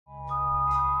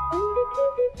Hi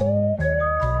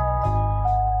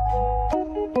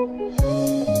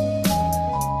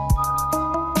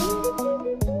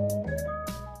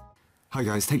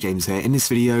guys, Tech James here. In this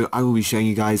video I will be showing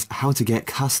you guys how to get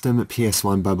custom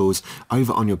PS1 bubbles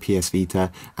over on your PS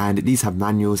Vita, and these have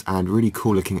manuals and really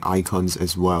cool looking icons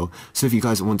as well. So if you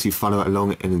guys want to follow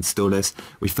along and install this,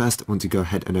 we first want to go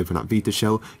ahead and open up Vita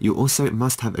Shell. You also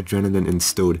must have Adrenaline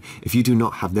installed. If you do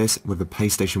not have this with a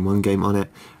PlayStation 1 game on it,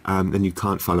 then you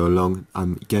can't follow along.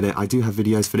 Get it? I do have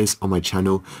videos for this on my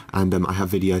channel, and I have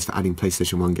videos for adding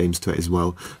PlayStation 1 games to it as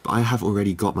well. But I have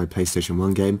already got my PlayStation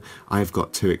 1 game. I have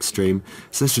got 2 Extreme.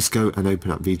 So let's just go and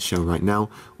open up Vita Shell right now.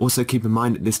 Also keep in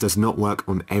mind this does not work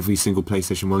on every single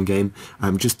PlayStation 1 game,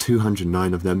 just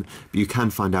 209 of them, but you can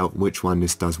find out which one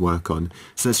this does work on.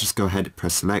 So let's just go ahead,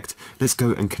 press select. Let's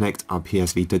go and connect our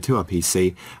PS Vita to our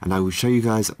PC, and I will show you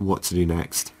guys what to do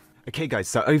next. Okay guys,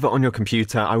 so over on your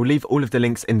computer, I will leave all of the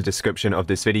links in the description of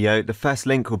this video. The first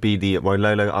link will be the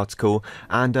Wololo article,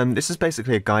 and this is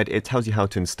basically a guide. It tells you how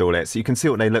to install it, so you can see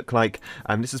what they look like.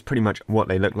 This is pretty much what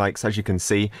they look like. So as you can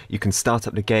see, you can start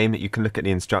up the game, you can look at the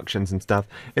instructions and stuff.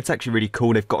 It's actually really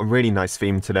cool. They've got a really nice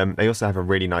theme to them. They also have a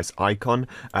really nice icon.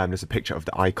 There's a picture of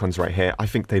the icons right here. I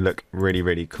think they look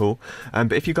really cool.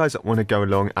 But if you guys want to go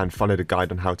along and follow the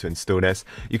guide on how to install this,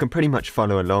 you can pretty much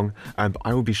follow along, but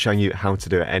I will be showing you how to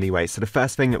do it anyway. So the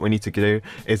first thing that we need to do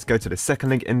is go to the second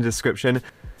link in the description.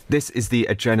 This is the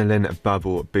Adrenaline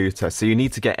Bubble Booter, so you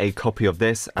need to get a copy of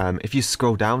this. If you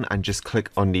scroll down and just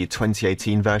click on the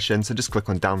 2018 version, so just click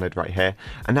on download right here,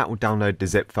 and that will download the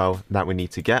zip file that we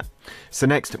need to get. So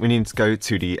next we need to go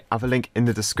to the other link in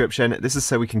the description. This is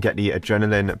so we can get the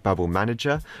Adrenaline Bubble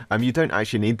Manager. You don't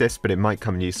actually need this, but it might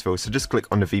come useful, so just click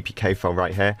on the VPK file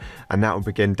right here, and that will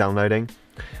begin downloading.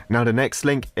 Now the next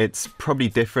link, it's probably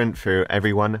different for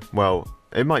everyone. Well,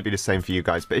 it might be the same for you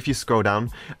guys, but if you scroll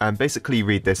down, basically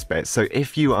read this bit. So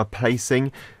if you are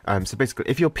placing,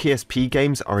 if your PSP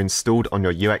games are installed on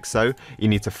your UXO, you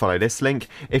need to follow this link.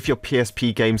 If your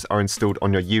PSP games are installed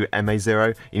on your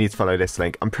UMA0, you need to follow this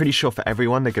link. I'm pretty sure for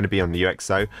everyone they're going to be on the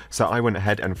UXO, so I went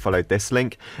ahead and followed this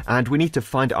link. And we need to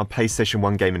find our PlayStation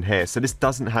 1 game in here. So this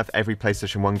doesn't have every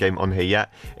PlayStation 1 game on here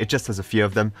yet, it just has a few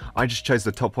of them. I just chose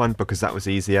the top one because that was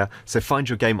easier. So find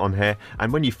your game on here,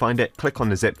 and when you find it, click on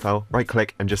the zip file, right click,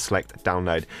 and just select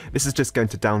download. This is just going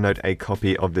to download a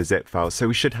copy of the zip file. So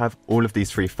we should have all of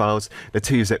these 3 files, the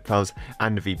 2 zip files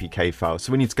and the VPK file.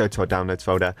 So we need to go to our downloads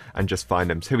folder and just find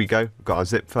them. So here we go, we've got our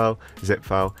zip file,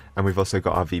 and we've also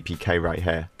got our VPK right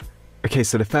here. Okay,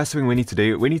 so the first thing we need to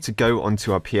do, we need to go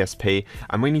onto our PSP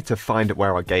and we need to find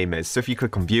where our game is. So if you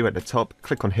click on view at the top,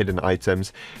 click on hidden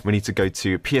items, we need to go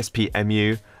to PSP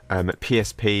MU,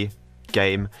 PSP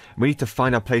game. We need to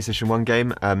find our PlayStation 1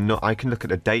 game. I can look at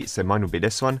the date, so mine will be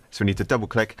this one. So we need to double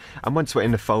click, and once we're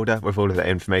in the folder with all of the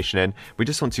information in, we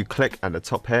just want to click at the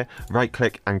top here, right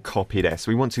click and copy this.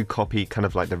 We want to copy kind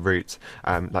of like the root,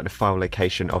 like the file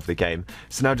location of the game.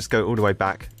 So now just go all the way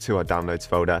back to our downloads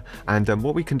folder, and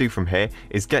what we can do from here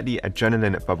is get the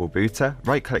Adrenaline Bubble Booter,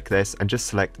 right click this and just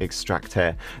select extract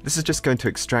here. This is just going to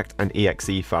extract an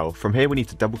exe file. From here we need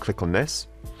to double click on this.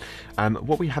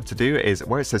 What we have to do is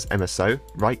where it says MSO,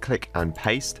 right click and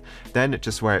paste, then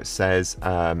just where it says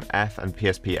F and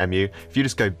PSP MU, if you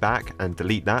just go back and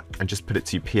delete that and just put it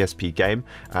to PSP game,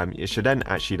 it should then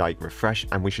actually like refresh,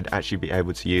 and we should actually be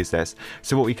able to use this.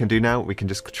 So what we can do now, we can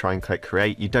just try and click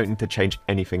create. You don't need to change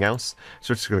anything else,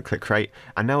 so we're just going to click create,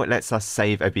 and now it lets us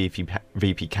save a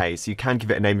VPK, so you can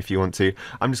give it a name if you want to.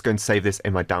 I'm just going to save this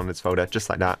in my downloads folder just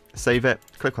like that, save it,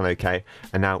 click on OK,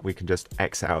 and now we can just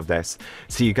exit out of this.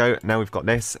 So you go, now we've got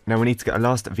this. Now we need to get a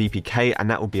last VPK, and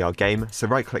that will be our game. So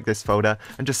right click this folder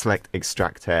and just select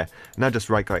extract here. Now just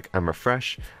right click and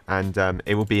refresh, and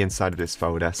it will be inside of this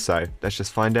folder. So let's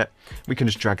just find it. We can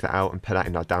just drag that out and put that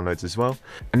in our downloads as well.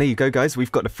 And there you go guys,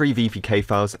 we've got the 3 VPK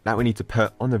files that we need to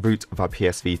put on the root of our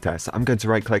PS Vita. So I'm going to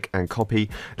right click and copy.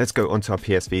 Let's go onto our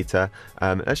PS Vita.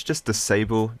 Let's just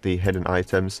disable the hidden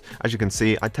items. As you can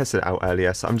see, I tested it out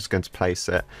earlier, so I'm just going to place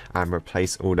it and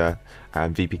replace all the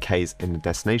VPKs in the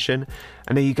destination.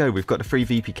 And there you go, we've got the 3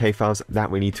 VPK files that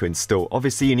we need to install.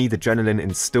 Obviously you need Adrenaline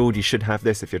installed. You should have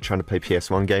this if you're trying to play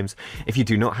PS1 games. If you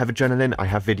do not have Adrenaline, I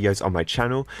have videos on my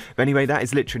channel. But anyway, that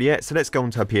is literally it. So let's go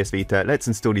onto our PS Vita, let's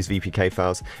install these VPK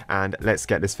files, and let's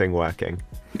get this thing working.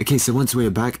 Okay, so once we're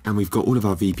back and we've got all of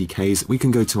our VPKs, we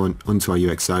can go onto our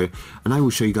UXO, and I will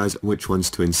show you guys which ones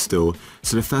to install.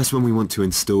 So the first one we want to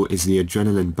install is the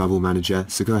Adrenaline Bubble Manager.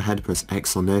 So go ahead, press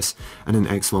X on this, and then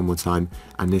X one more time,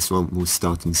 and this one will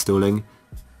start installing.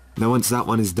 Now once that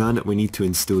one is done, we need to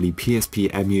install the PSP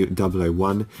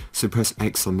MU001, so press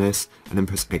X on this, and then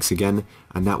press X again,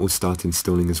 and that will start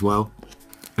installing as well.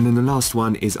 And then the last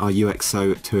one is our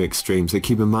UXO to Extreme. So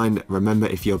keep in mind, remember,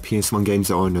 if your PS1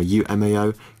 games are on a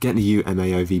UMAO, get the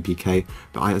UMAO VPK.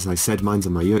 But as I said, mine's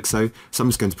on my UXO, so I'm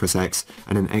just going to press X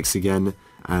and then X again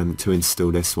to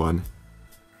install this one.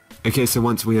 Okay, so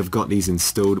once we have got these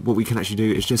installed, what we can actually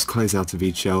do is just close out of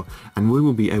each shell and we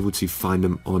will be able to find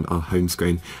them on our home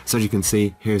screen. So as you can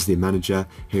see, here's the manager,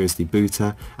 here's the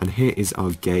booter, and here is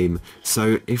our game.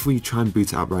 So if we try and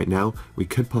boot it up right now, we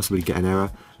could possibly get an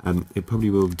error. It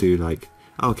probably will do like,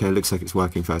 okay, it looks like it's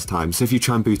working first time. So if you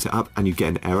try and boot it up and you get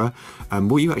an error,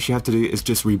 what you actually have to do is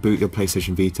just reboot your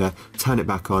PlayStation Vita, turn it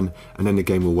back on, and then the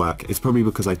game will work. It's probably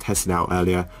because I tested it out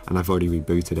earlier and I've already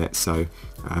rebooted it, so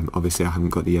obviously I haven't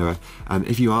got the error.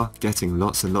 If you are getting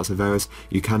lots and lots of errors,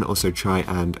 you can also try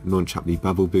and launch up the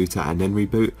Bubble Booter and then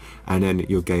reboot, and then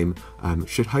your game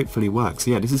should hopefully work. So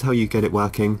yeah, this is how you get it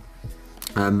working.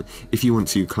 If you want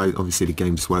to close, obviously the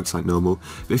game just works like normal,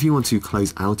 but if you want to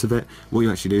close out of it, what you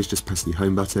actually do is just press the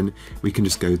home button. We can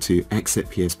just go to exit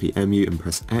PSPMU and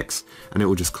press X, and it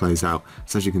will just close out.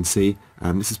 So as you can see,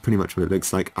 this is pretty much what it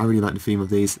looks like. I really like the theme of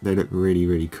these. They look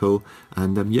really cool,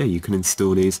 and yeah, you can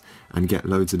install these and get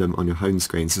loads of them on your home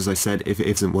screen. So as I said, if it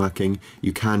isn't working,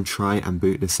 you can try and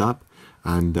boot this up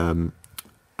and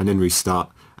then restart,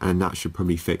 and that should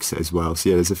probably fix it as well. So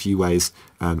yeah, there's a few ways,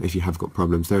 if you have got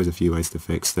problems, there is a few ways to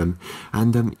fix them.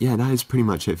 And yeah, that is pretty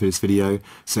much it for this video.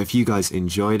 So if you guys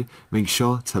enjoyed, make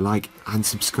sure to like and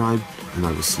subscribe, and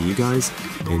I will see you guys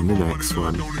in the next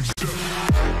one.